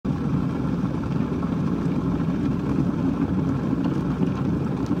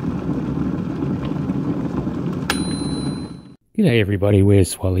G'day everybody,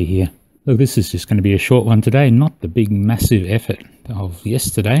 where's Wally here? Look, this is just going to be a short one today, not the big massive effort of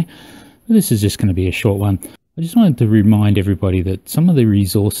yesterday, but this is just going to be a short one. I just wanted to remind everybody that some of the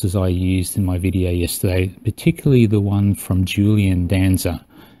resources I used in my video yesterday, particularly the one from Julian Danzer,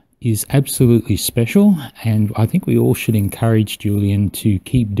 is absolutely special, and I think we all should encourage Julian to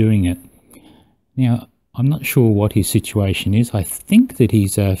keep doing it. Now, I'm not sure what his situation is. I think that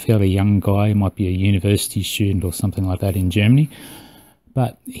he's a fairly young guy, might be a university student or something like that in Germany.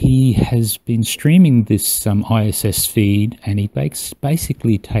 But he has been streaming this ISS feed, and he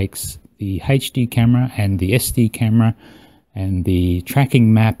basically takes the HD camera and the SD camera and the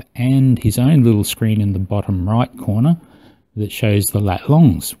tracking map and his own little screen in the bottom right corner that shows the lat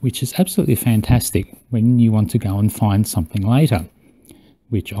longs, which is absolutely fantastic when you want to go and find something later,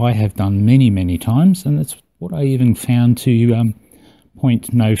 which I have done many times, and that's what I even found to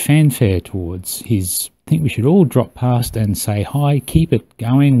point no fanfare towards. I think we should all drop past and say hi, keep it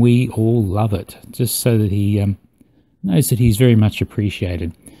going, we all love it, just so that he knows that he's very much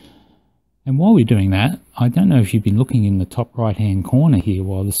appreciated. And while we're doing that, I don't know if you've been looking in the top right hand corner here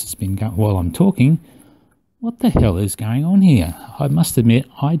while this has been while I'm talking. What the hell is going on here? I must admit,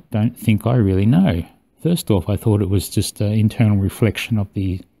 I don't think I really know. First off, I thought it was just an internal reflection of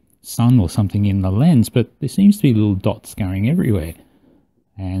the sun or something in the lens, but there seems to be little dots going everywhere,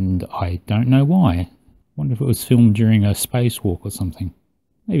 and I don't know why. I wonder if it was filmed during a spacewalk or something.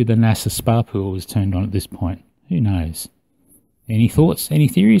 Maybe the NASA spa pool was turned on at this point. Who knows? Any thoughts, any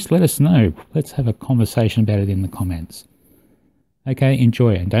theories? Let us know. Let's have a conversation about it in the comments. Okay,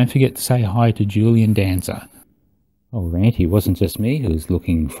 enjoy, and don't forget to say hi to Julian Danzer. Oh, Ranty, it wasn't just me who was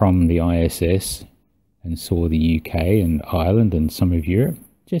looking from the ISS and saw the UK and Ireland and some of Europe.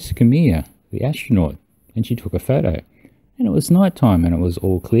 Jessica Meir, the astronaut, and she took a photo. And it was night time and it was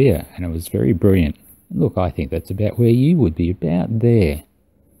all clear and it was very brilliant. And look, I think that's about where you would be, about there.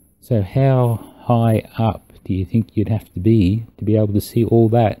 So how high up do you think you'd have to be able to see all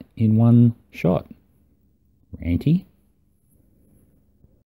that in one shot? Ranty?